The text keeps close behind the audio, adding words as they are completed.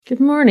Good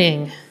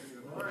morning.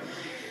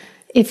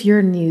 If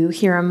you're new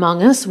here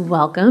among us,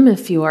 welcome.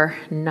 If you are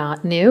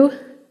not new,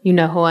 you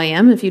know who I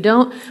am. If you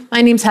don't,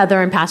 my name's Heather.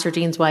 I'm Pastor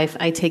Jean's wife.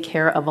 I take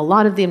care of a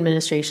lot of the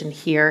administration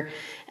here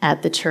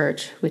at the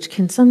church, which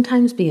can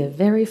sometimes be a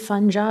very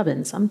fun job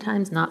and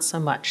sometimes not so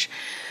much.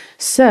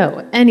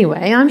 So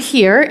anyway, I'm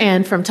here,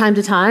 and from time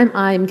to time,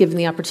 I'm given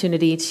the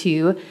opportunity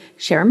to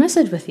share a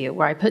message with you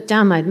where I put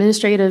down my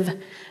administrative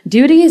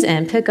duties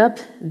and pick up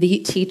the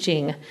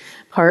teaching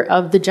part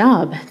of the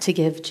job to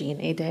give Gene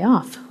a day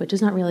off, which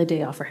is not really a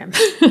day off for him.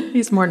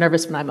 He's more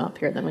nervous when I'm up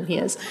here than when he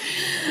is.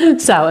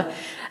 So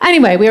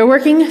anyway, we are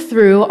working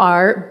through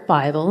our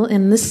Bible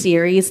in the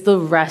series, The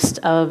Rest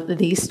of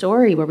the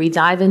Story, where we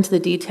dive into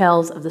the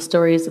details of the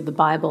stories of the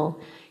Bible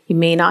you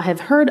may not have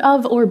heard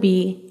of or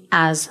be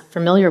as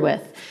familiar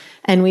with.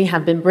 And we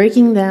have been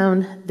breaking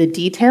down the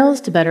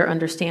details to better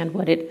understand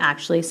what it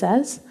actually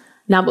says,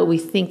 not what we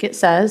think it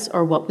says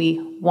or what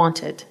we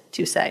want it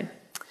to say.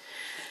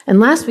 And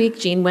last week,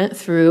 Gene went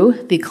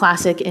through the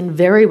classic and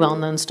very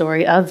well-known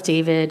story of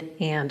David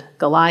and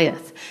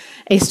Goliath,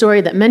 a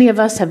story that many of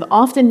us have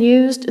often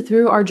used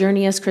through our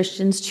journey as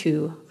Christians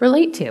to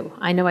relate to.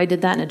 I know I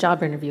did that in a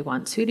job interview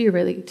once. Who do you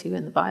relate to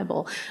in the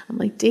Bible? I'm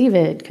like,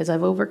 David, because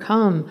I've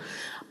overcome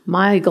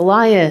my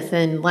Goliath.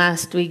 And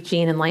last week,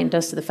 Gene enlightened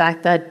us to the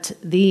fact that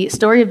the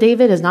story of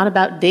David is not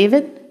about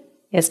David.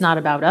 It's not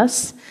about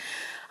us.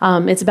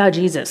 It's about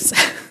Jesus.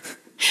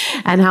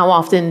 And how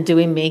often do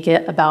we make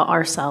it about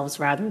ourselves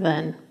rather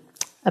than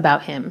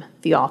about him,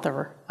 the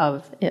author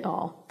of it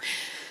all?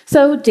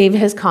 So David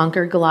has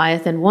conquered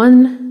Goliath and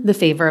won the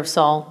favor of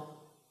Saul,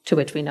 to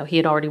which we know he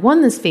had already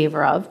won this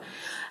favor of,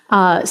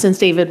 since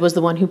David was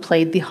the one who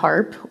played the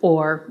harp,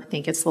 or I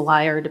think it's the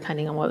lyre,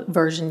 depending on what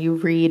version you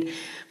read,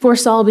 for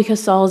Saul,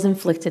 because Saul is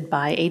inflicted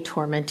by a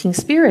tormenting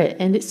spirit.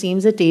 And it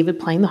seems that David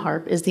playing the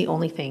harp is the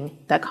only thing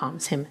that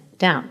calms him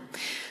down.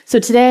 So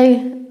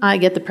today, I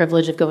get the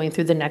privilege of going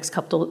through the next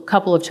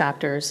couple of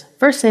chapters,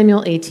 1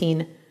 Samuel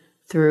 18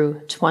 through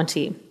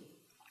 20.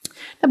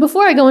 Now,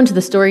 before I go into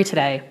the story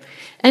today,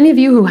 any of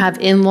you who have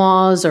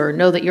in-laws or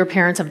know that your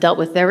parents have dealt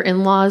with their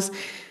in-laws,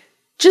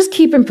 just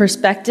keep in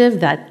perspective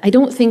that I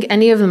don't think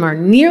any of them are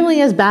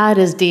nearly as bad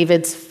as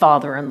David's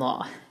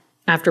father-in-law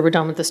after we're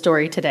done with the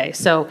story today.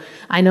 So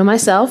I know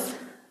myself,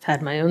 I've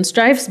had my own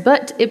strifes,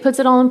 but it puts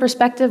it all in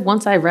perspective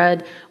once I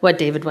read what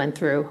David went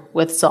through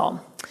with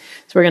Saul.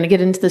 So we're going to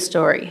get into the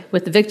story.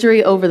 With the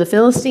victory over the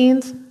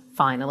Philistines,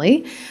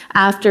 finally,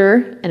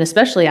 after, and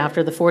especially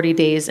after the 40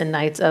 days and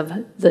nights of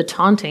the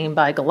taunting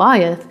by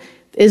Goliath,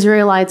 the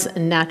Israelites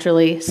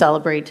naturally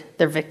celebrate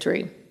their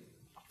victory.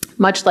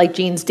 Much like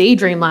Gene's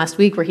daydream last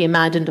week, where he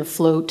imagined a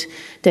float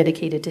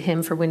dedicated to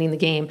him for winning the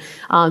game,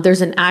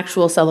 there's an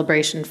actual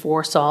celebration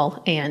for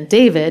Saul and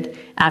David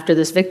after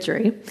this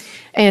victory.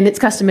 And it's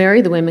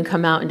customary, the women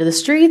come out into the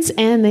streets,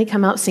 and they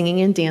come out singing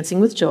and dancing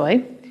with joy,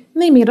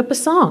 and they made up a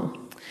song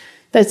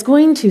that's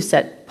going to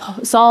set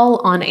Saul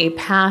on a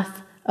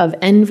path of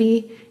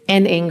envy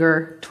and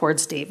anger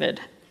towards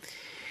David.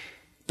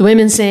 The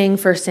women sing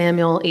 1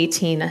 Samuel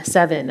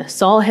 18:7.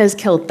 Saul has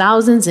killed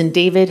thousands and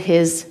David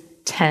his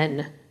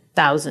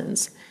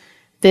 10,000s.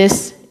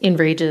 This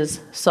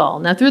enrages Saul.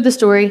 Now, through the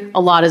story, a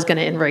lot is going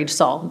to enrage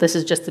Saul. This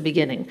is just the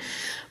beginning.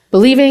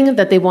 Believing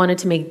that they wanted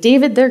to make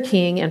David their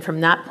king, and from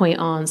that point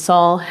on,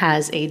 Saul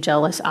has a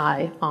jealous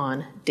eye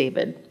on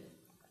David.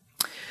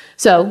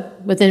 So,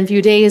 within a few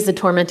days, the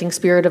tormenting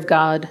spirit of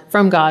God,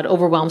 from God,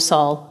 overwhelmed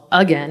Saul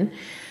again.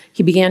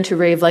 He began to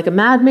rave like a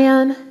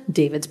madman.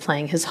 David's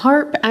playing his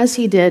harp, as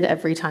he did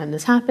every time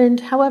this happened.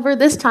 However,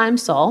 this time,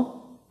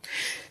 Saul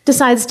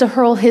decides to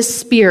hurl his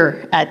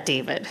spear at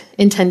David,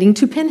 intending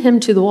to pin him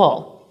to the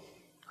wall.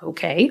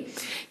 Okay.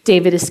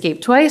 David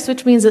escaped twice,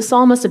 which means that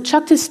Saul must have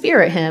chucked his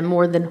spear at him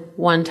more than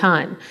one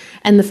time.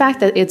 And the fact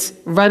that it's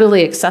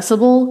readily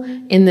accessible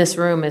in this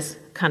room is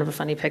kind of a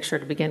funny picture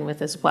to begin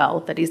with as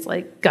well, that he's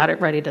like got it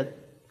ready to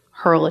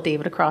hurl at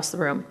David across the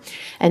room.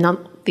 And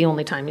not the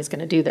only time he's going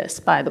to do this,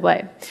 by the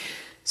way.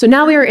 So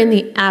now we are in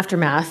the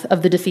aftermath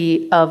of the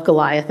defeat of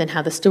Goliath and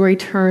how the story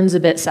turns a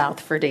bit south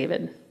for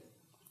David.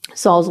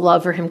 Saul's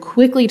love for him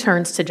quickly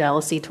turns to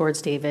jealousy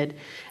towards David,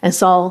 and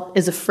Saul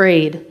is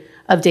afraid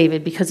of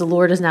David because the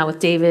Lord is now with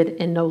David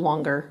and no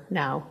longer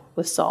now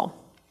with Saul.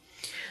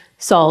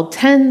 Saul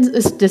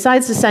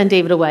decides to send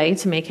David away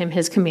to make him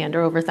his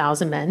commander over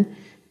 1,000 men.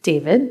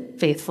 David,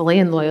 faithfully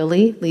and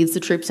loyally, leads the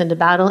troops into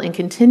battle and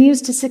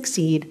continues to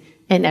succeed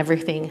in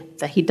everything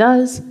that he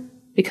does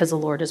because the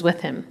Lord is with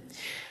him.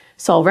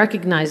 Saul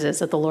recognizes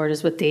that the Lord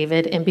is with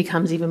David and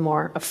becomes even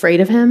more afraid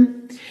of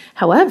him.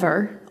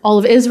 However, all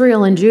of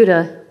Israel and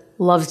Judah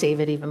loves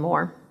David even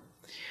more.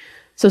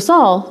 So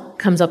Saul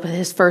comes up with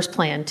his first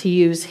plan to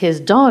use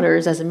his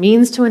daughters as a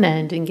means to an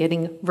end in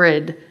getting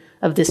rid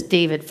of this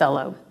David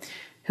fellow,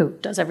 who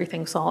does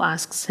everything Saul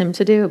asks him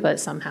to do, but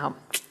somehow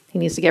he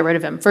needs to get rid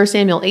of him. 1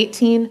 Samuel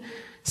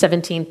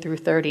 18:17 through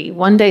 30.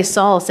 One day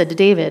Saul said to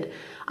David,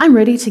 I'm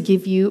ready to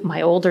give you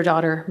my older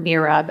daughter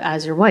Merab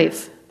as your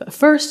wife. But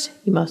first,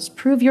 you must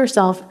prove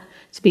yourself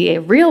to be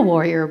a real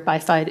warrior by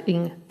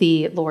fighting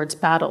the Lord's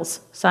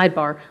battles.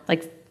 Sidebar,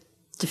 like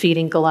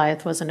Defeating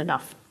Goliath wasn't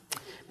enough.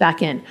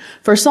 Back in.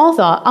 For Saul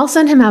thought, I'll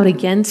send him out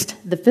against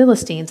the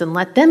Philistines and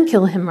let them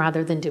kill him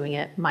rather than doing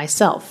it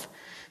myself.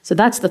 So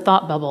that's the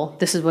thought bubble.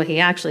 This is what he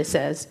actually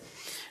says.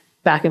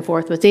 Back and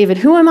forth with David,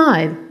 who am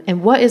I,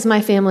 and what is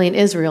my family in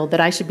Israel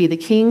that I should be the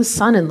king's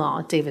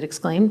son-in-law? David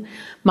exclaimed.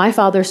 My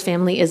father's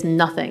family is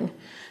nothing.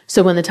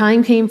 So when the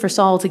time came for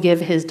Saul to give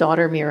his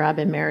daughter Merab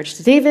in marriage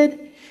to David,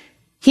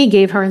 he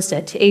gave her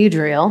instead to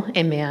Adriel,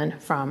 a man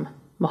from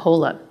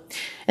Mahola.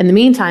 In the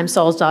meantime,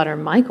 Saul's daughter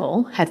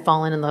Michal had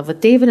fallen in love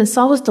with David, and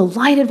Saul was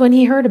delighted when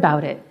he heard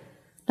about it.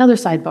 Another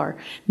sidebar,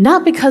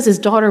 not because his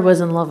daughter was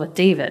in love with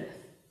David.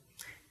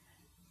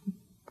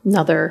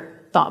 Another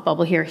thought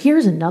bubble here.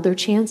 Here's another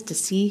chance to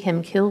see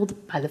him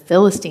killed by the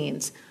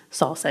Philistines,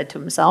 Saul said to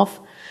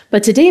himself.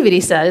 But to David he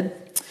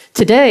said,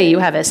 today you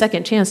have a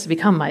second chance to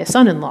become my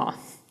son-in-law.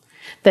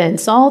 Then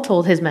Saul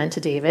told his men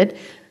to David,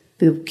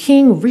 the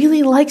king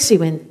really likes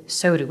you, and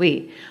so do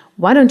we.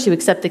 Why don't you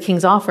accept the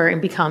king's offer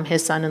and become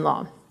his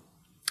son-in-law?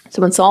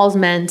 So when Saul's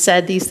men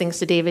said these things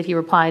to David, he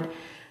replied,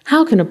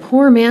 how can a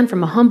poor man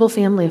from a humble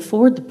family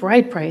afford the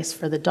bride price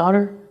for the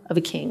daughter of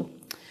a king?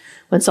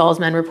 When Saul's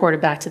men reported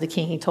back to the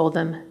king, he told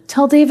them,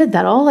 tell David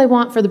that all I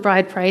want for the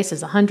bride price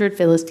is 100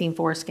 Philistine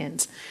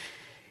foreskins.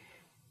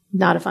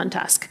 Not a fun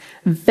task.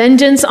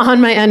 Vengeance on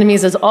my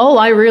enemies is all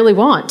I really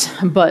want.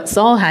 But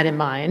Saul had in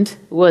mind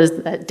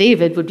was that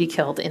David would be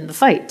killed in the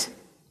fight.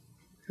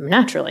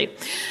 Naturally.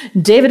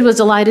 David was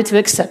delighted to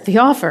accept the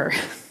offer.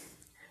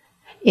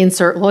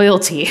 Insert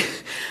loyalty.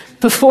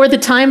 Before the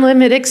time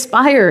limit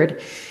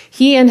expired,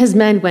 he and his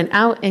men went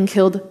out and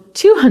killed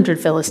 200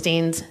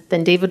 Philistines.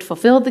 Then David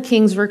fulfilled the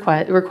king's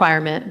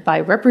requirement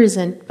by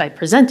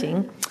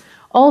presenting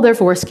all their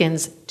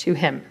foreskins to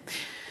him.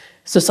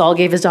 So Saul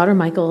gave his daughter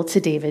Michal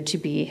to David to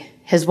be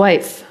his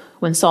wife.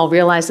 When Saul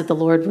realized that the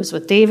Lord was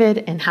with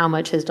David and how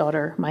much his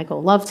daughter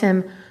Michal loved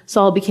him,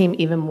 Saul became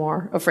even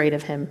more afraid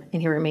of him,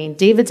 and he remained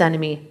David's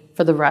enemy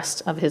for the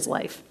rest of his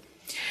life.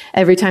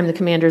 Every time the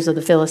commanders of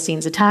the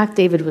Philistines attacked,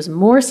 David was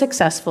more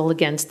successful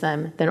against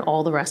them than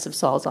all the rest of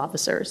Saul's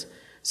officers.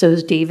 So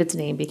David's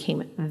name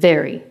became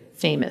very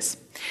famous.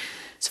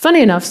 It's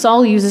funny enough,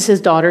 Saul uses his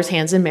daughter's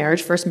hands in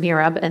marriage, first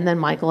Merab and then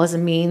Michal, as a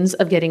means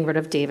of getting rid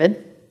of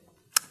David,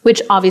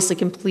 which obviously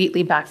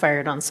completely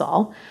backfired on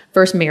Saul.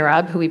 First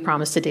Merab, who he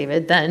promised to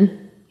David,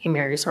 then he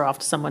marries her off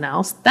to someone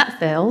else. That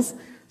fails.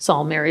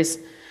 Saul marries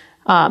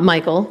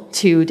Michal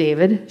to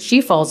David.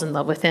 She falls in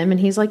love with him, and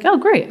he's like, oh,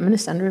 great, I'm going to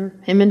send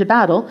him into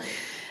battle.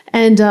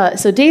 And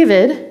so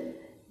David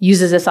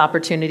uses this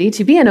opportunity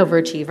to be an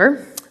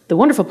overachiever. The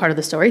wonderful part of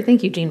the story,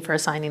 thank you, Jean, for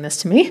assigning this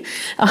to me,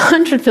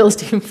 100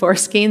 Philistine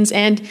foreskins,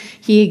 and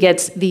he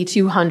gets the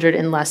 200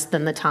 in less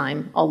than the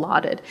time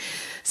allotted.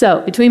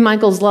 So between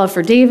Michal's love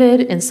for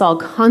David and Saul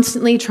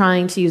constantly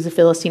trying to use the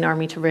Philistine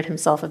army to rid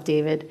himself of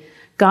David,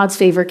 God's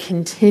favor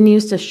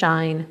continues to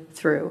shine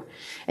through.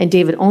 And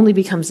David only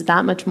becomes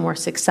that much more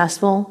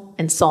successful,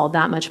 and Saul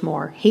that much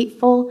more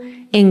hateful,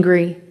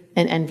 angry,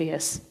 and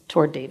envious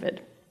toward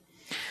David.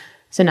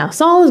 So now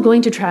Saul is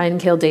going to try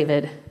and kill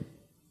David.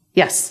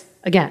 Yes,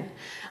 again.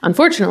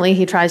 Unfortunately,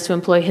 he tries to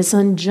employ his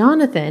son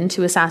Jonathan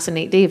to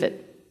assassinate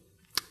David,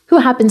 who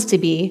happens to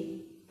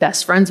be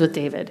best friends with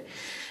David.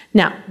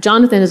 Now,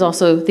 Jonathan is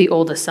also the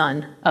oldest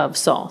son of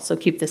Saul, so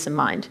keep this in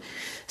mind.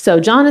 So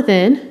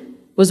Jonathan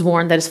was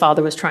warned that his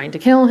father was trying to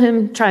kill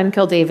him, trying to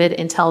kill David,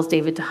 and tells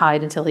David to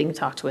hide until he can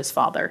talk to his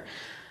father.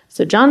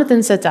 So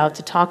Jonathan sets out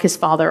to talk his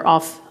father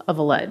off of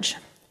a ledge.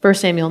 1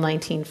 Samuel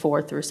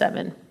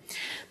 19:4-7.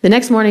 The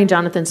next morning,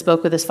 Jonathan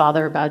spoke with his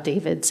father about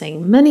David,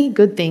 saying many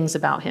good things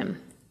about him.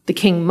 The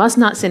king must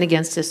not sin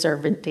against his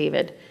servant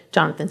David,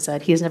 Jonathan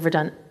said. He has never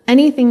done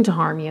anything to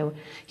harm you.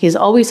 He has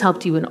always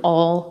helped you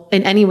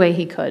in any way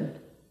he could.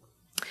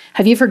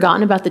 Have you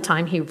forgotten about the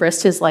time he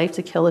risked his life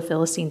to kill a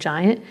Philistine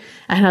giant,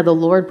 and how the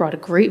Lord brought a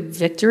great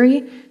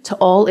victory to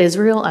all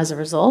Israel as a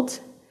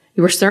result?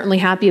 You were certainly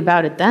happy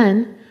about it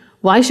then.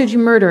 Why should you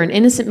murder an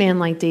innocent man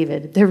like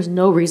David? There was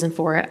no reason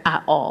for it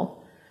at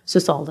all. So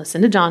Saul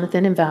listened to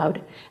Jonathan and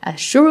vowed, as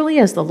surely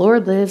as the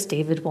Lord lives,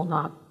 David will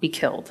not be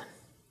killed.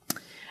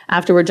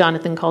 Afterward,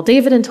 Jonathan called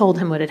David and told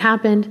him what had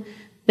happened.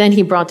 Then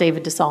he brought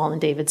David to Saul, and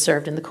David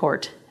served in the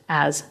court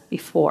as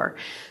before.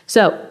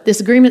 So this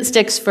agreement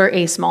sticks for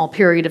a small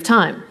period of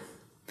time.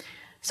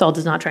 Saul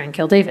does not try and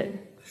kill David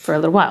for a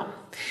little while.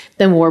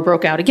 Then war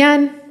broke out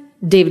again.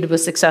 David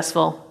was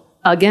successful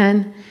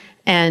again.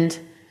 And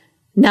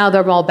now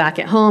they're all back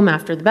at home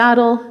after the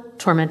battle.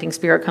 Tormenting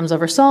spirit comes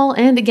over Saul,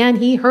 and again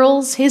he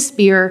hurls his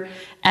spear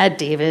at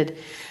David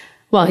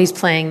while he's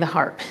playing the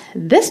harp.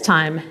 This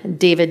time,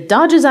 David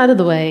dodges out of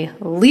the way,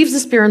 leaves the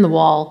spear in the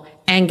wall,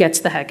 and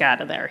gets the heck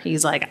out of there.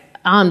 He's like,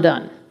 I'm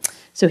done.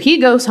 So he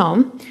goes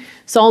home.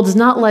 Saul does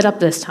not let up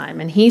this time,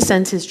 and he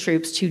sends his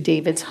troops to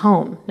David's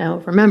home. Now,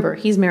 remember,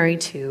 he's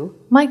married to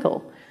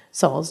Michal,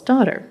 Saul's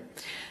daughter.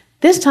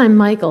 This time,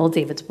 Michal,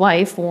 David's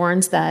wife,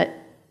 warns that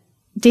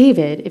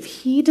David, if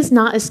he does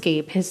not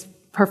escape,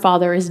 her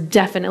father is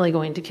definitely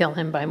going to kill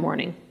him by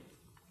morning.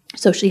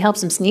 So she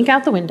helps him sneak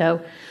out the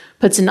window,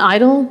 puts an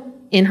idol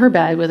in her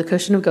bed with a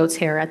cushion of goat's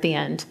hair at the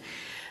end.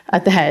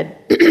 at the head.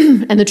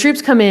 And the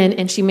troops come in,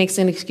 and she makes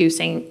an excuse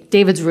saying,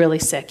 David's really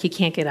sick. He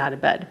can't get out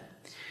of bed.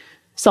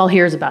 Saul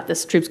hears about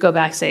this. Troops go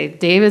back, say,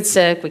 David's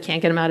sick. We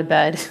can't get him out of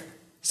bed.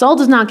 Saul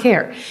does not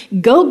care.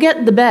 Go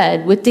get the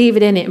bed with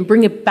David in it and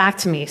bring it back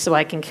to me so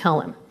I can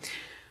kill him.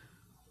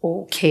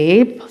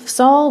 Okay,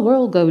 Saul,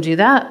 we'll go do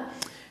that.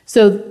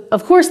 So,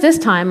 of course, this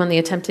time on the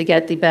attempt to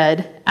get the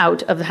bed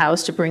out of the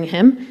house to bring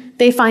him,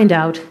 they find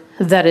out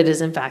that it is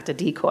in fact a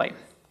decoy.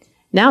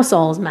 Now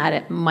Saul is mad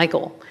at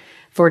Michal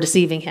for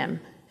deceiving him.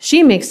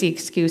 She makes the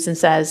excuse and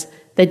says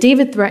that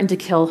David threatened to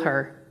kill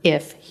her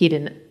if she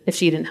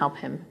didn't help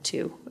him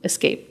to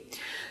escape.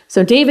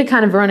 So David,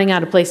 kind of running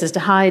out of places to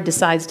hide,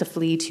 decides to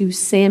flee to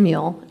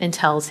Samuel and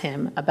tells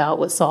him about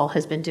what Saul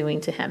has been doing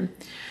to him.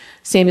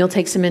 Samuel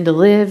takes him in to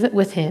live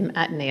with him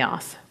at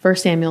Naioth. 1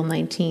 Samuel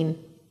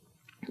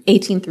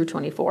 19:18 through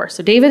 24.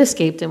 So David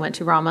escaped and went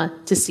to Ramah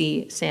to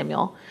see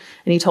Samuel,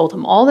 and he told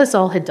him all that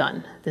Saul had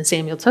done. Then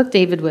Samuel took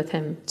David with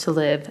him to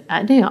live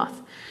at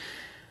Naioth.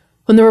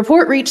 When the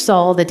report reached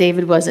Saul that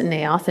David was at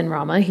Naioth in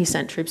Ramah, he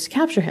sent troops to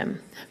capture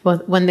him.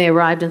 But when they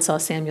arrived and saw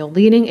Samuel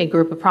leading a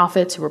group of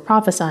prophets who were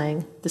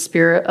prophesying, the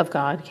Spirit of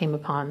God came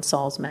upon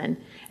Saul's men,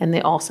 and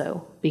they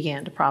also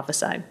began to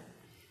prophesy.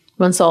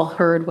 When Saul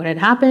heard what had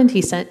happened,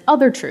 he sent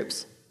other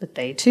troops, but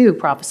they too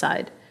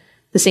prophesied.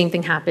 The same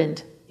thing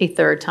happened a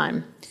third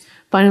time.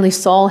 Finally,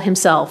 Saul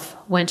himself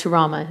went to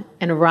Ramah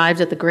and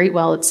arrived at the great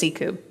well at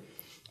Sikku.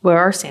 Where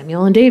are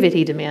Samuel and David?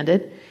 He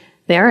demanded.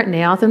 They are at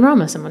Naioth and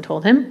Ramah, someone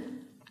told him.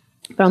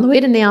 But on the way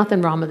to Naioth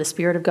and Ramah, the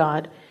Spirit of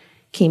God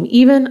came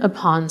even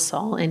upon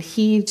Saul, and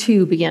he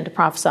too began to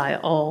prophesy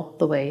all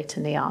the way to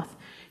Naioth.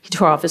 He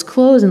tore off his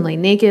clothes and lay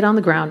naked on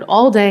the ground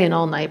all day and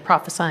all night,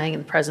 prophesying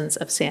in the presence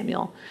of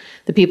Samuel.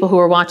 The people who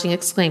were watching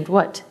exclaimed,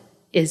 "What?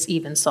 Is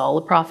even Saul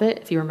a prophet?"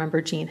 If you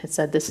remember, Jean had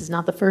said this is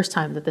not the first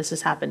time that this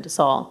has happened to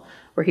Saul,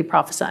 where he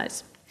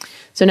prophesies.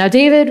 So now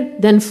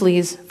David then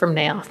flees from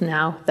Naioth,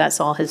 now that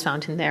Saul has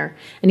found him there,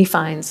 and he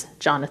finds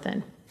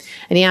Jonathan.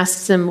 And he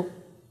asks him,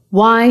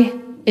 "Why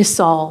is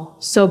Saul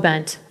so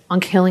bent on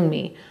killing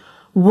me?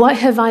 What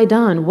have I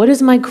done? What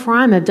is my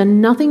crime? I've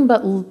done nothing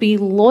but be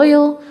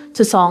loyal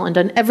to Saul and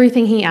done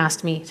everything he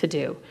asked me to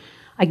do."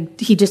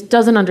 He just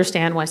doesn't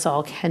understand why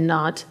Saul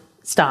cannot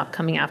stop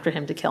coming after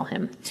him to kill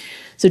him.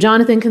 So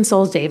Jonathan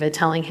consoles David,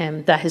 telling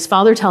him that his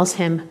father tells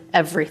him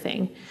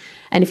everything.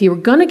 And if he were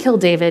going to kill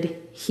David,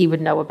 he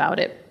would know about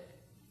it.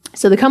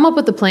 So they come up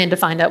with a plan to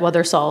find out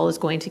whether Saul is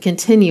going to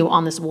continue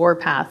on this war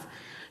path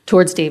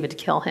towards David to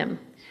kill him.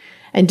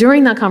 And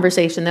during that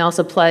conversation, they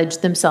also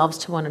pledged themselves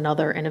to one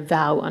another in a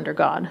vow under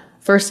God.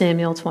 1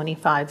 Samuel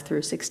 25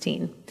 through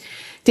 16.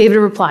 David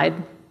replied,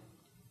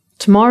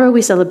 "Tomorrow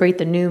we celebrate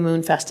the new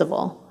moon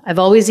festival. I've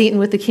always eaten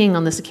with the king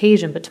on this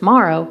occasion, but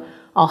tomorrow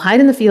I'll hide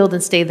in the field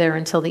and stay there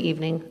until the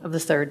evening of the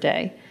third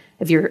day.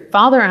 If your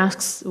father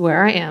asks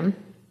where I am,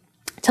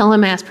 tell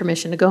him I asked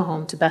permission to go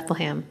home to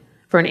Bethlehem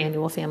for an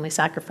annual family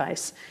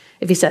sacrifice.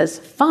 If he says,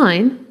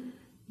 'Fine,'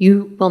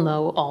 you will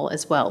know all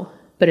as well.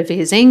 But if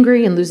he is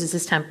angry and loses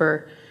his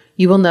temper,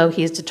 you will know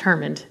he is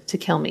determined to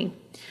kill me.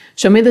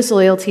 Show me this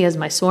loyalty as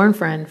my sworn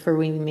friend, for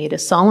we made a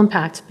solemn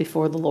pact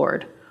before the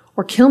Lord.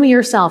 Or kill me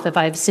yourself if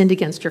I have sinned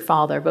against your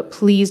father, but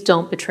please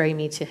don't betray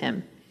me to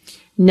him."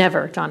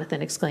 "Never,"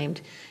 Jonathan exclaimed.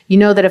 "You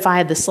know that if I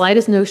had the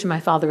slightest notion my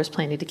father was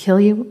planning to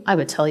kill you, I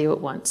would tell you at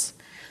once."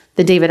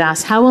 Then David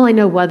asked, "How will I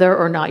know whether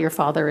or not your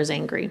father is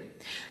angry?"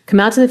 "Come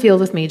out to the field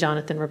with me,"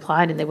 Jonathan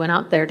replied, and they went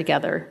out there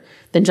together.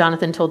 Then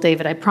Jonathan told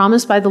David, "I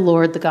promise by the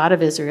Lord, the God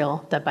of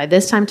Israel, that by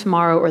this time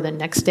tomorrow or the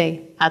next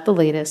day at the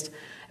latest,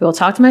 I will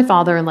talk to my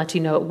father and let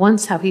you know at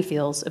once how he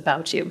feels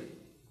about you.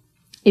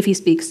 If he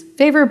speaks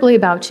favorably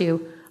about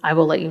you, I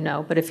will let you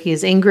know. But if he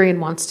is angry and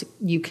wants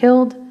you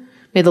killed,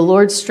 may the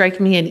Lord strike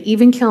me and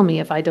even kill me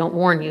if I don't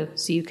warn you,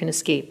 so you can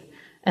escape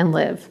and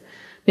live.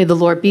 May the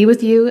Lord be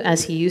with you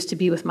as he used to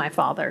be with my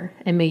father,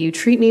 and may you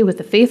treat me with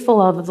the faithful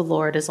love of the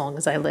Lord as long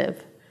as I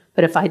live.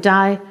 But if I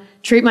die,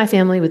 treat my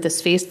family with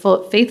this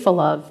faithful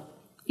love,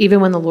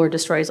 even when the Lord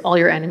destroys all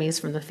your enemies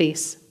from the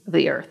face of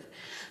the earth."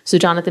 So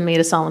Jonathan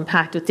made a solemn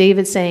pact with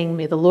David, saying,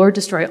 "May the Lord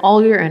destroy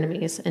all your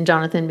enemies." And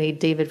Jonathan made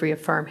David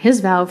reaffirm his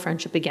vow of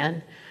friendship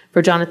again,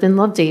 for Jonathan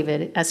loved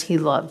David as he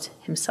loved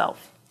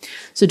himself.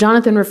 So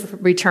Jonathan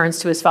returns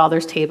to his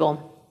father's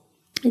table,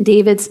 and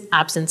David's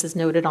absence is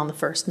noted on the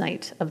first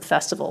night of the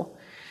festival.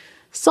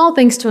 Saul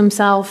thinks to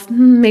himself,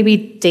 maybe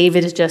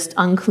David is just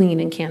unclean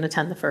and can't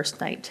attend the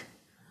first night.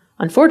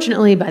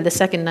 Unfortunately, by the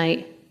second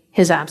night,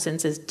 his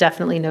absence is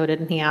definitely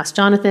noted, and he asked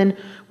Jonathan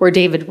where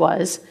David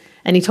was,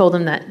 and he told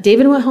him that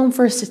David went home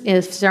for a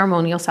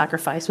ceremonial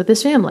sacrifice with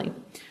his family.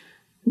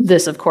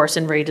 This, of course,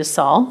 enrages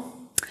Saul.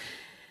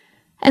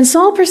 And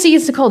Saul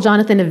proceeds to call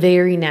Jonathan a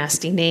very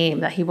nasty name,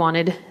 that he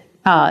wanted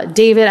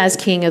David as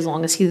king as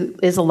long as he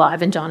is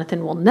alive, and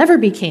Jonathan will never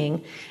be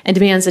king, and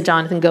demands that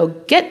Jonathan go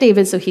get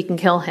David so he can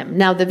kill him.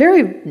 Now, the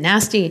very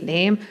nasty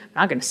name,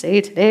 I'm not going to say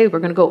it today, we're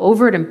going to go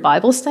over it in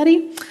Bible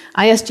study.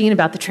 I asked Jean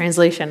about the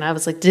translation. I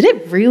was like, did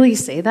it really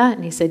say that?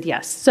 And he said,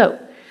 yes. So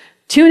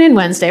Tune in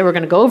Wednesday. We're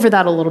going to go over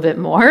that a little bit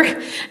more.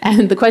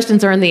 And the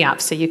questions are in the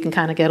app, so you can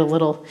kind of get a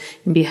little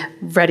and be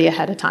ready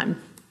ahead of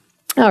time.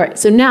 All right,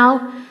 so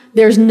now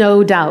there's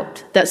no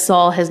doubt that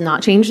Saul has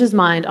not changed his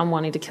mind on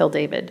wanting to kill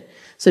David.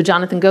 So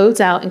Jonathan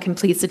goes out and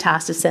completes the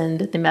task to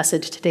send the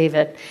message to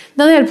David.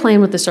 Now they had a plan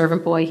with the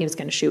servant boy. He was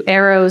going to shoot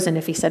arrows, and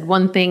if he said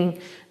one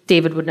thing,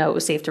 David would know it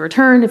was safe to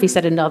return. If he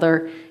said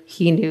another,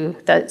 he knew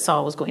that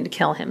Saul was going to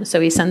kill him. So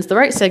he sends the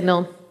right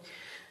signal.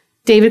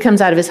 David comes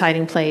out of his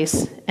hiding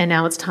place, and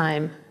now it's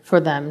time for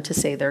them to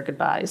say their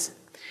goodbyes.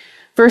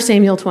 1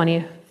 Samuel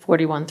 20,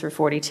 41 through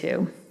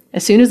 42.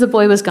 As soon as the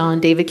boy was gone,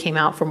 David came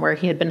out from where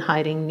he had been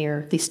hiding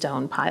near the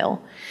stone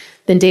pile.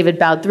 Then David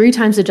bowed 3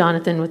 times to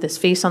Jonathan with his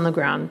face on the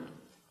ground.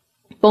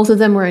 Both of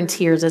them were in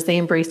tears as they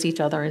embraced each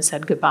other and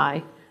said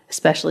goodbye,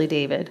 especially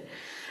David.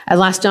 At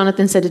last,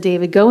 Jonathan said to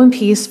David, "Go in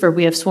peace, for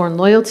we have sworn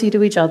loyalty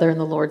to each other in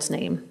the Lord's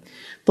name.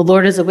 The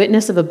Lord is a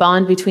witness of a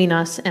bond between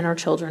us and our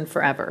children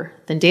forever."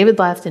 Then David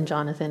left, and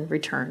Jonathan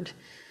returned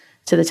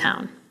to the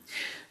town.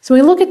 So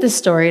when we look at this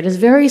story, it is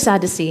very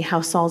sad to see how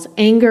Saul's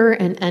anger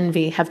and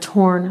envy have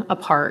torn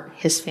apart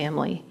his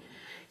family.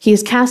 He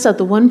has cast out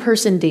the one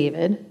person,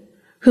 David,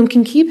 whom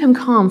can keep him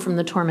calm from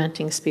the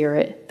tormenting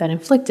spirit that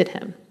inflicted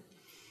him.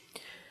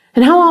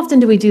 And how often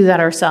do we do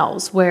that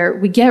ourselves, where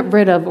we get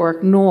rid of or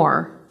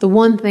ignore the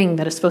one thing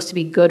that is supposed to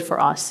be good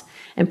for us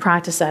and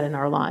practice that in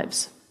our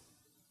lives?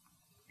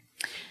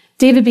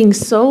 David being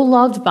so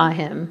loved by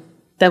him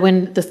that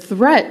when the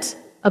threat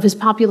of his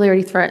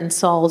popularity threatened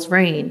Saul's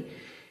reign,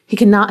 he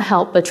could not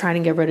help but try to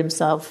get rid of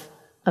himself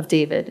of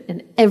David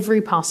in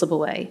every possible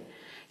way.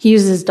 He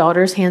uses his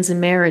daughter's hands in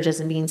marriage as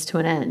a means to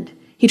an end.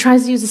 He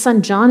tries to use his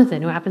son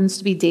Jonathan, who happens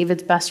to be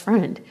David's best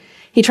friend.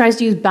 He tries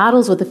to use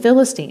battles with the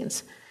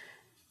Philistines.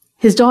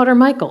 His daughter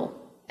Michal.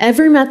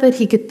 Every method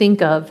he could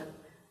think of,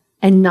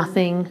 and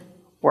nothing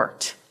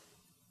worked.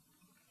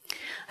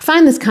 I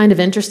find this kind of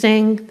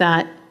interesting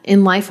that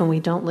in life, when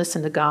we don't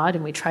listen to God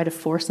and we try to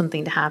force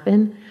something to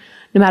happen,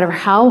 no matter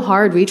how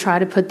hard we try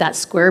to put that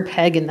square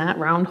peg in that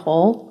round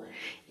hole,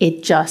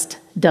 it just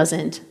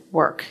doesn't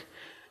work.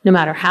 No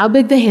matter how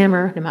big the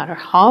hammer, no matter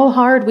how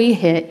hard we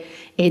hit,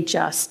 it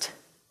just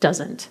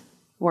doesn't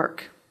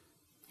work.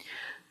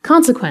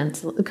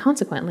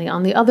 Consequently,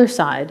 on the other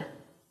side,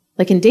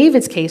 like in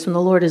David's case, when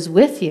the Lord is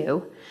with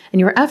you and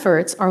your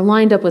efforts are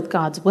lined up with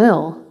God's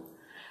will,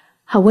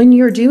 how when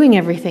you're doing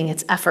everything,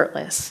 it's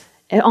effortless.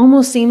 It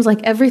almost seems like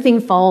everything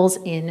falls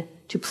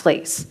into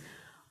place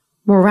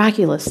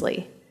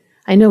miraculously.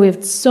 I know we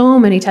have so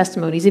many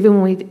testimonies, even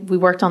when we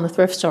worked on the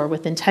thrift store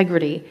with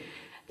integrity.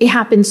 It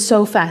happened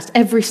so fast.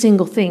 Every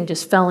single thing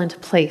just fell into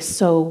place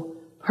so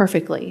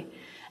perfectly.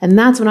 And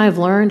that's when I've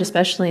learned,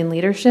 especially in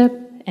leadership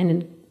and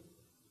in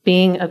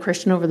being a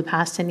Christian over the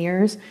past 10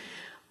 years,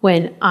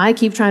 when I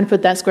keep trying to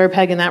put that square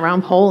peg in that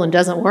round hole and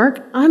doesn't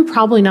work, I'm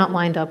probably not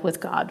lined up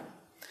with God.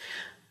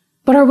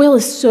 But our will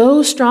is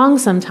so strong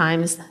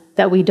sometimes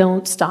that we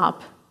don't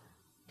stop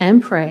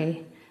and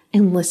pray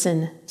and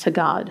listen to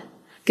God.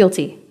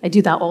 Guilty. I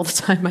do that all the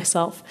time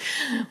myself.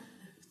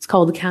 It's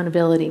called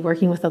accountability,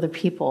 working with other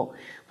people.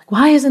 Like,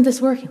 why isn't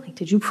this working? Like,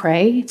 did you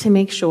pray to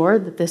make sure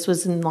that this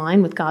was in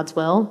line with God's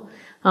will?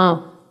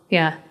 Oh,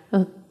 yeah,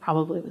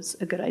 probably was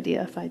a good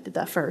idea if I did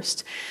that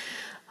first.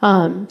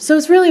 So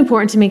it's really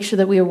important to make sure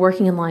that we are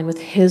working in line with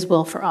His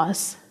will for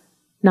us,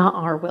 not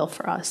our will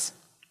for us.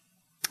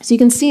 So you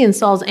can see in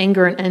Saul's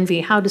anger and envy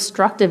how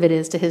destructive it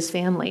is to his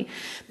family,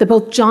 that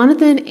both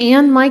Jonathan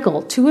and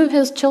Michal, 2 of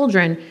his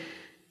children,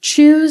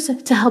 choose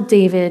to help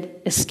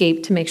David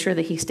escape to make sure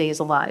that he stays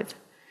alive.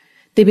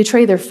 They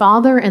betray their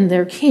father and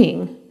their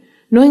king,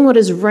 knowing what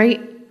is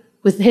right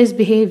with his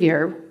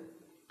behavior,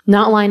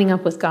 not lining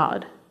up with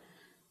God,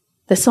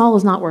 that Saul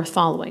is not worth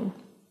following.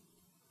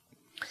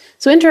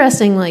 So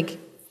interestingly,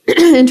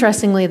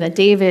 that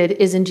David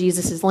is in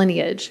Jesus'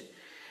 lineage,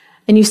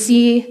 and you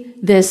see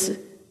this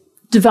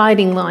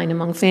dividing line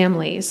among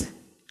families.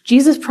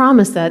 Jesus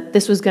promised that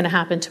this was going to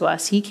happen to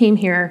us. He came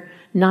here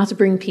not to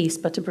bring peace,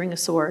 but to bring a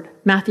sword.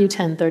 Matthew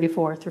 10,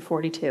 34 through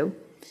 42.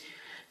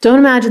 Don't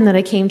imagine that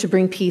I came to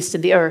bring peace to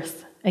the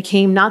earth. I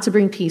came not to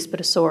bring peace,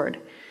 but a sword.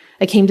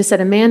 I came to set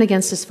a man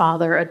against his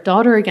father, a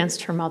daughter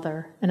against her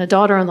mother, and a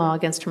daughter-in-law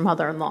against her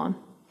mother-in-law.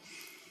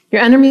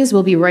 Your enemies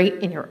will be right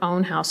in your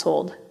own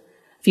household.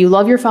 If you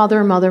love your father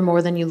or mother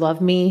more than you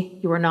love me,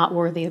 you are not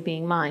worthy of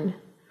being mine.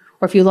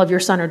 Or if you love your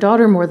son or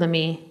daughter more than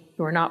me,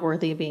 you are not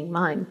worthy of being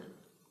mine.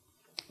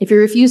 If you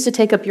refuse to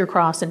take up your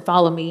cross and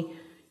follow me,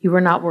 you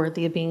are not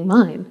worthy of being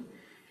mine.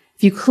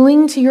 If you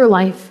cling to your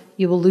life,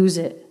 you will lose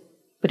it.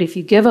 But if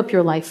you give up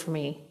your life for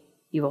me,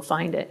 you will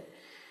find it.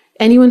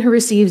 Anyone who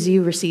receives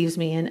you receives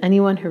me, and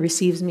anyone who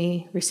receives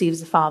me receives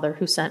the Father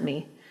who sent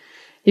me.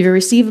 If you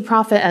receive a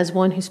prophet as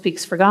one who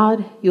speaks for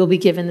God, you will be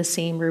given the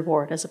same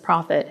reward as a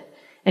prophet.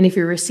 And if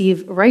you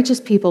receive righteous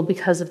people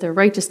because of their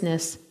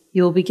righteousness,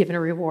 you will be given a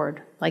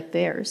reward like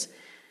theirs.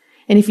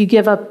 And if you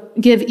give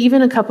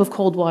even a cup of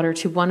cold water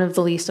to one of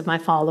the least of my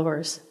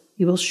followers,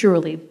 you will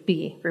surely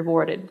be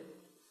rewarded.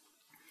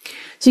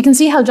 So you can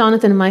see how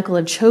Jonathan and Michal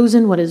have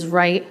chosen what is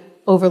right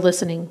over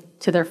listening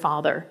to their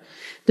father.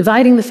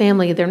 Dividing the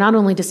family, they're not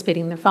only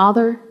dissipating their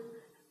father,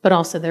 but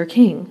also their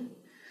king.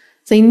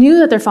 They knew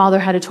that their father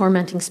had a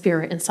tormenting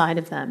spirit inside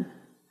of them.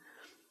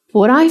 But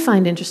what I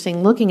find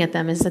interesting looking at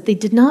them is that they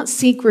did not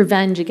seek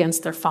revenge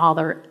against their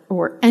father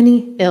or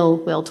any ill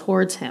will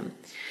towards him.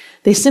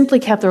 They simply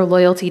kept their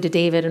loyalty to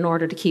David in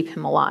order to keep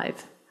him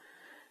alive.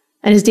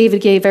 And as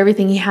David gave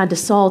everything he had to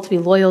Saul to be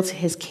loyal to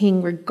his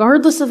king,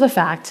 regardless of the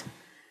fact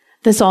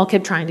that Saul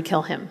kept trying to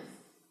kill him.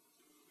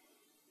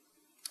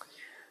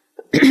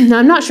 Now,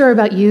 I'm not sure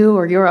about you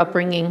or your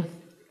upbringing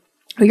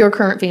or your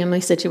current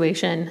family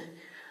situation.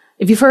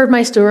 If you've heard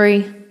my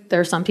story, there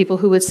are some people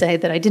who would say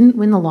that I didn't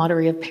win the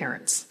lottery of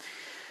parents.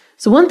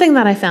 So one thing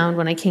that I found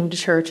when I came to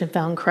church and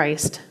found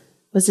Christ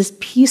was this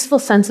peaceful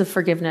sense of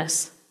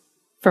forgiveness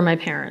for my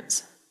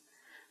parents.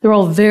 They were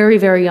all very,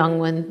 very young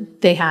when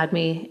they had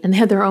me, and they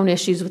had their own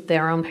issues with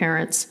their own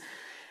parents.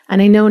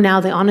 And I know now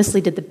they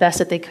honestly did the best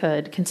that they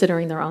could,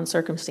 considering their own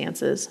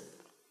circumstances.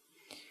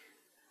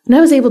 And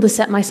I was able to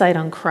set my sight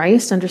on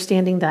Christ,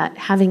 understanding that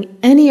having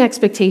any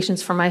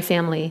expectations for my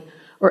family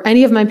or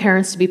any of my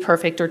parents to be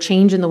perfect or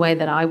change in the way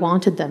that I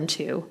wanted them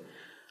to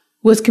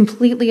was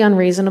completely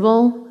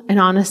unreasonable and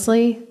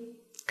honestly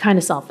kind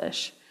of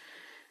selfish.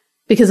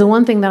 Because the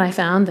one thing that I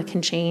found that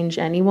can change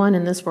anyone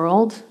in this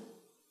world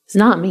is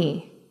not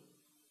me,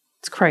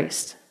 it's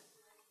Christ.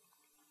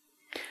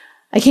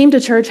 I came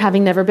to church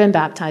having never been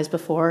baptized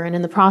before, and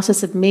in the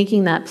process of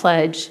making that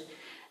pledge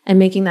and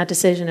making that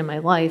decision in my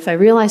life, I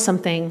realized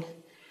something.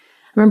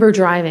 I remember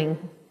driving,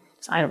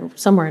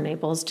 somewhere in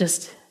Naples,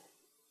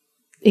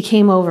 it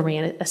came over me,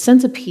 and a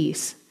sense of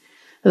peace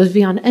that was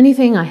beyond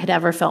anything I had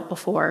ever felt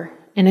before.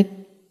 And it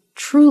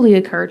truly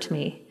occurred to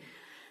me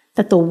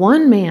that the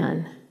one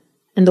man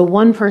and the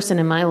one person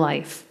in my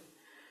life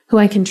who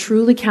I can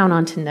truly count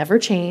on to never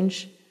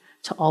change,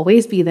 to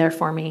always be there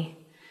for me,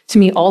 to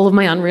meet all of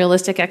my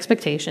unrealistic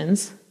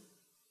expectations,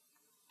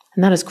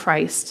 and that is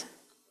Christ.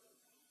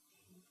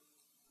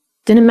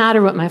 Didn't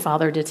matter what my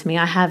father did to me.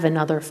 I have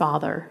another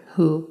father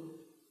who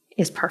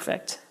is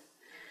perfect.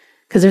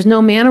 Because there's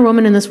no man or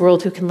woman in this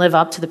world who can live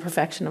up to the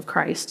perfection of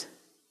Christ.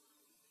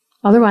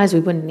 Otherwise, we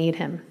wouldn't need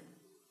him.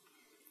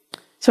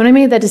 So when I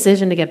made that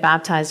decision to get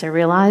baptized, I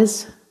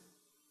realized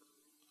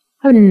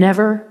I would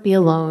never be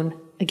alone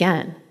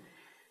again.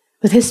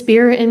 With his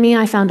spirit in me,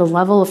 I found a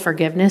level of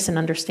forgiveness and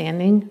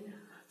understanding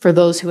for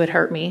those who had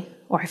hurt me,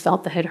 or I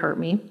felt that had hurt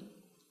me.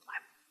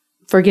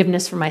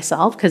 Forgiveness for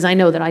myself, because I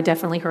know that I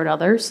definitely hurt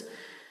others.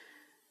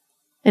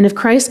 And if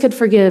Christ could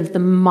forgive the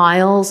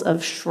miles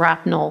of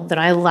shrapnel that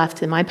I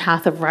left in my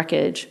path of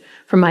wreckage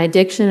from my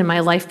addiction and my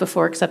life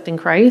before accepting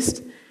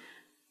Christ,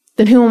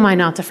 then who am I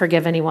not to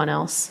forgive anyone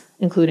else,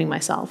 including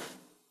myself?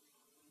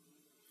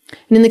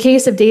 And in the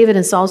case of David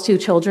and Saul's two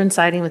children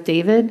siding with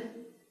David,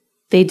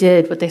 they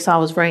did what they saw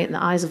was right in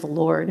the eyes of the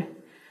Lord.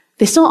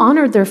 They still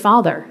honored their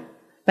father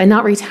by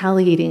not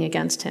retaliating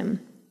against him,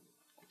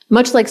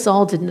 much like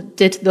Saul did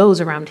to those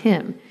around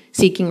him,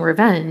 seeking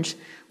revenge,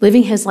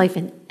 living his life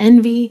in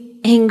envy,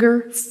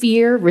 anger,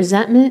 fear,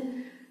 resentment,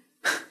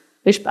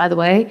 which, by the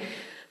way,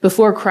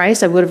 before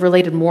Christ, I would have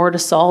related more to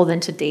Saul than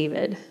to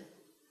David.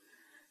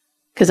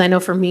 Because I know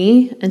for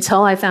me,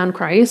 until I found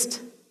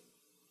Christ,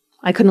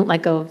 I couldn't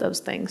let go of those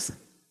things.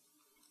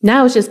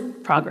 Now it's just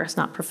progress,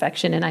 not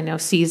perfection. And I know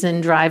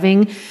seasoned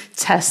driving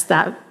tests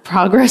that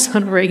progress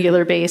on a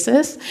regular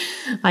basis.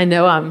 I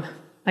know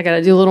I got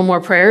to do a little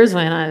more prayers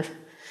when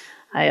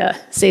I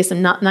say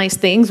some not nice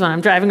things when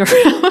I'm driving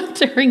around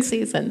during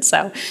season.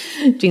 So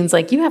Jean's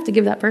like, you have to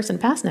give that person a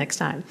pass next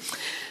time.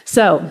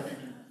 So,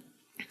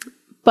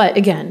 but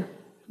again,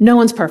 no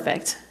one's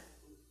perfect.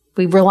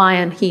 We rely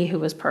on he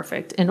who is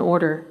perfect in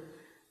order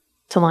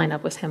to line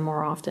up with him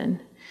more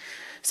often.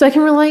 So I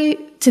can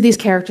relate to these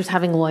characters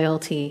having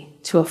loyalty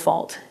to a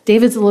fault.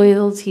 David's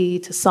loyalty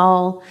to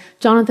Saul,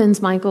 Jonathan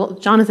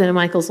and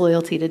Michael's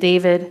loyalty to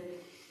David.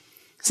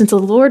 Since the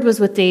Lord was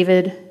with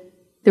David,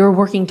 they were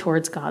working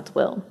towards God's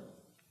will.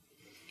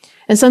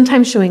 And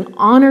sometimes showing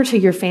honor to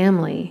your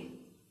family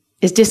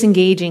is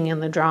disengaging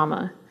in the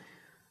drama,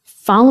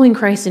 following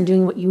Christ and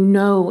doing what you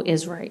know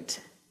is right,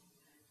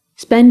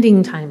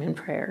 spending time in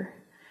prayer.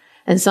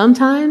 And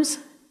sometimes,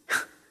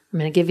 I'm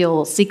going to give you a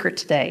little secret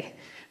today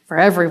for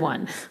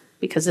everyone,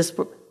 because it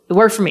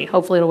worked for me.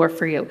 Hopefully it'll work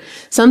for you.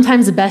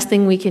 Sometimes the best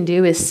thing we can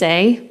do is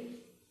say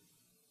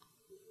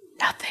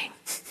nothing.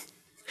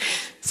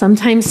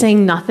 Sometimes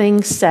saying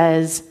nothing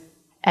says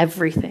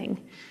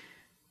everything.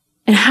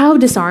 And how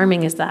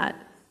disarming is that?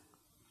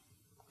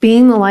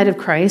 Being the light of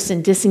Christ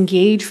and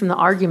disengage from the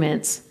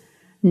arguments,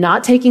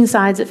 not taking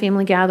sides at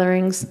family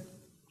gatherings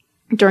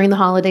during the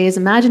holidays.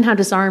 Imagine how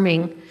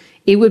disarming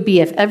it would be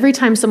if every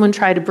time someone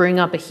tried to bring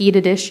up a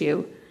heated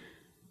issue,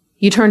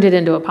 you turned it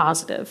into a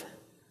positive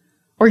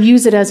or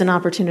use it as an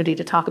opportunity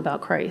to talk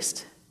about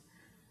Christ.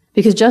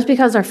 Because just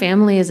because our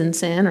family is in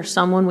sin or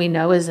someone we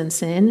know is in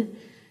sin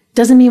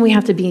doesn't mean we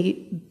have to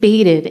be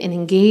baited and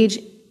engage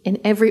in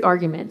every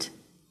argument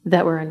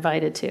that we're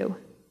invited to.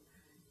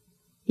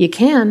 You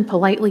can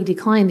politely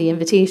decline the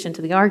invitation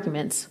to the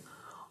arguments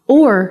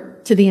or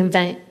to the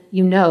event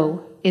you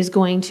know is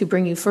going to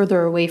bring you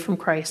further away from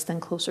Christ than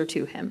closer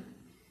to him.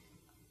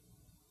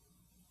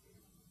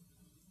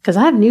 Because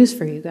I have news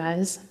for you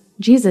guys.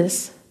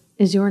 Jesus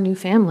is your new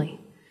family.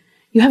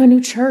 You have a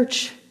new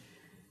church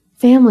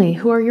family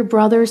who are your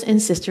brothers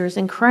and sisters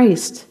in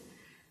Christ.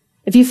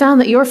 If you found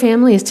that your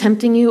family is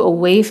tempting you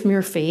away from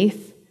your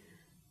faith,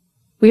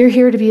 we are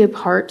here to be a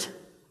part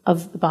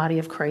of the body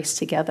of Christ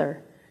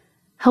together.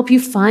 Help you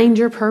find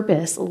your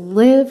purpose,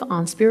 live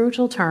on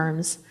spiritual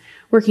terms,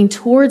 working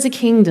towards a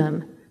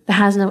kingdom that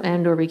has no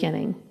end or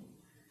beginning.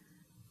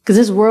 Because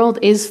this world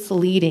is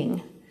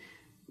fleeting.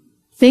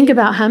 Think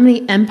about how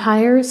many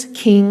empires,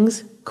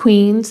 kings,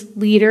 queens,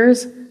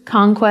 leaders,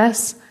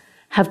 conquests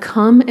have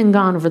come and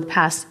gone over the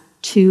past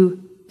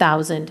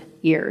 2,000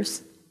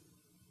 years.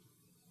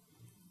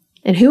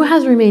 And who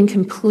has remained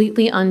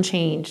completely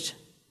unchanged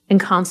and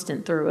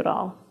constant through it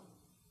all?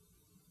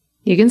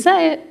 You can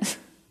say it.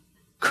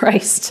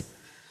 Christ.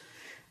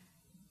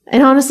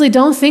 And honestly,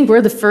 don't think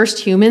we're the first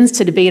humans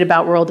to debate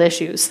about world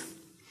issues.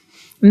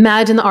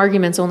 Imagine the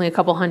arguments only a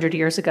couple hundred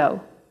years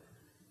ago.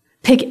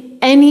 Pick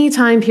any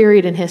time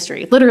period in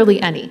history,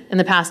 literally any, in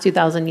the past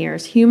 2,000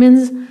 years.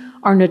 Humans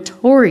are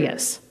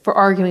notorious for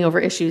arguing over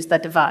issues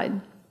that divide.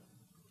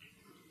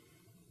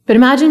 But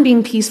imagine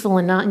being peaceful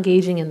and not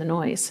engaging in the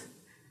noise.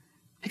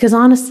 Because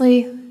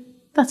honestly,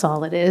 that's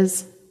all it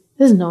is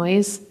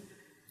noise.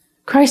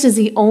 Christ is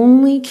the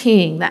only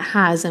king that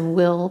has and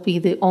will be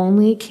the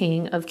only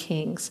King of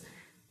kings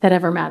that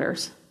ever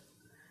matters.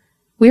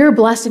 We are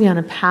blessed to be on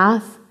a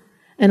path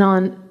and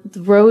on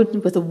the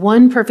road with the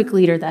one perfect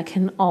leader that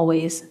can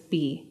always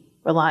be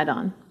relied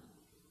on.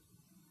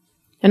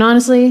 And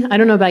honestly, I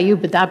don't know about you,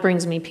 but that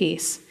brings me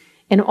peace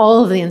in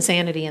all of the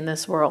insanity in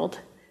this world.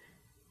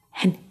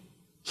 And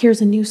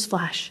here's a news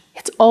flash.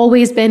 It's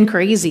always been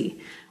crazy.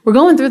 We're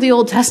going through the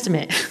Old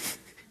Testament.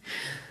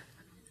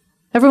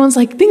 Everyone's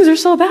like, things are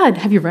so bad.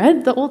 Have you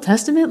read the Old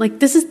Testament? Like,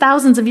 this is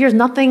thousands of years.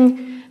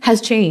 Nothing has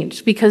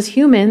changed because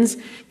humans,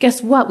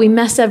 guess what? We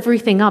mess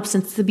everything up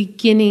since the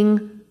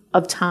beginning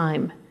of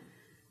time.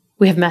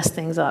 We have messed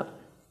things up.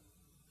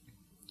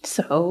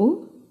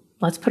 So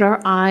let's put our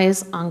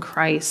eyes on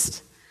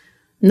Christ,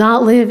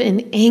 not live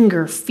in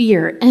anger,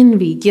 fear,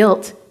 envy,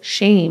 guilt,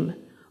 shame,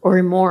 or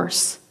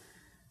remorse,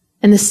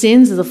 and the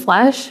sins of the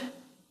flesh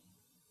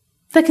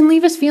that can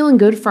leave us feeling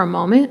good for a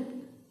moment.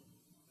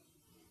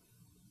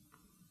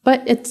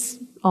 But it's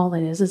all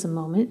it is a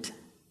moment.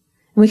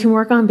 And we can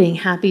work on being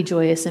happy,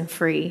 joyous, and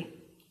free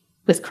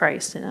with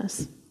Christ in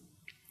us.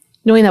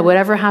 Knowing that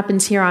whatever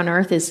happens here on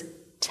earth is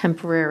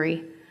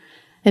temporary.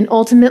 And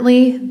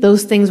ultimately,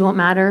 those things won't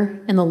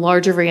matter in the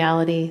larger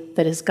reality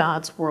that is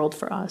God's world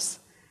for us.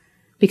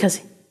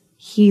 Because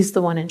he's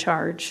the one in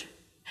charge.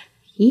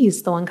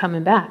 He's the one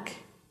coming back.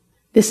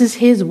 This is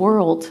his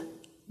world,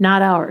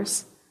 not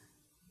ours.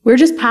 We're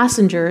just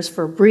passengers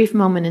for a brief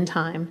moment in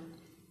time.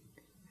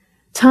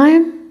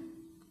 Time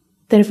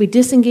that if we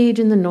disengage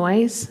in the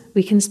noise,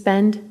 we can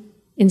spend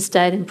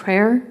instead in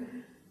prayer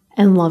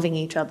and loving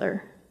each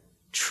other,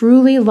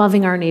 truly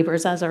loving our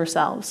neighbors as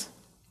ourselves.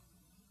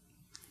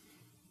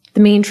 The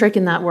main trick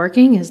in that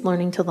working is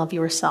learning to love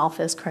yourself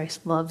as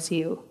Christ loves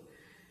you.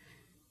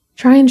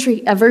 Try and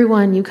treat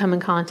everyone you come in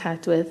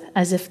contact with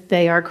as if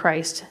they are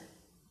Christ,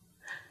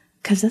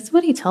 because that's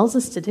what he tells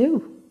us to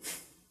do.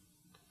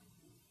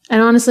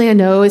 And honestly, I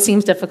know it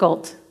seems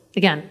difficult.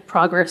 Again,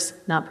 progress,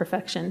 not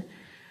perfection.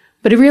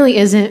 But it really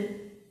isn't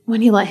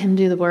when you let him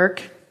do the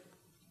work.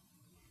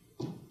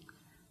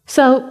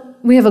 So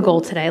we have a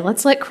goal today.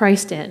 Let's let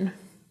Christ in.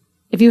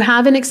 If you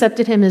haven't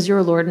accepted him as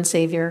your Lord and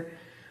Savior,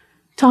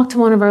 talk to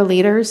one of our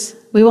leaders.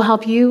 We will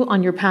help you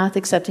on your path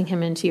accepting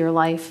him into your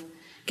life,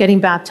 getting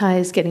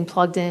baptized, getting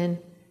plugged in,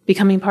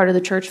 becoming part of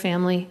the church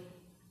family,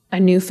 a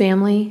new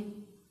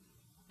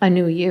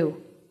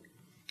you,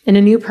 and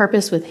a new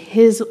purpose with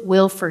his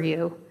will for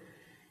you,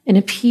 and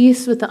a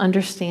peace with the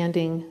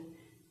understanding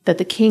that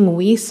the King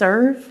we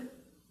serve,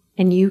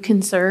 and you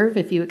can serve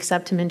if you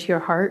accept him into your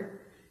heart,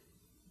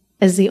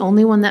 is the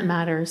only one that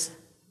matters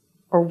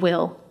or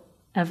will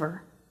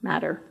ever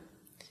matter.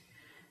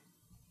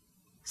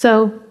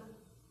 So,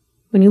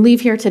 when you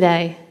leave here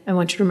today, I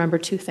want you to remember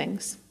two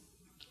things.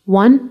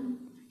 One,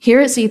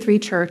 here at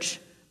C3 Church,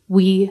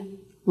 we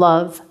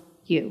love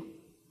you.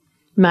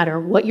 No matter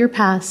what your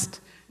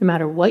past, no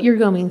matter what you're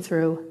going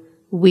through,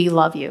 we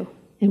love you,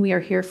 and we are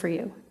here for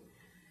you.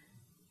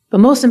 But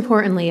most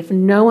importantly, if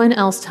no one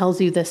else tells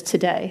you this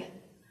today,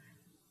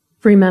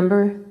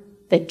 remember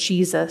that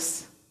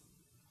Jesus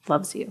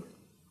loves you.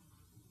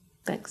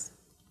 Thanks.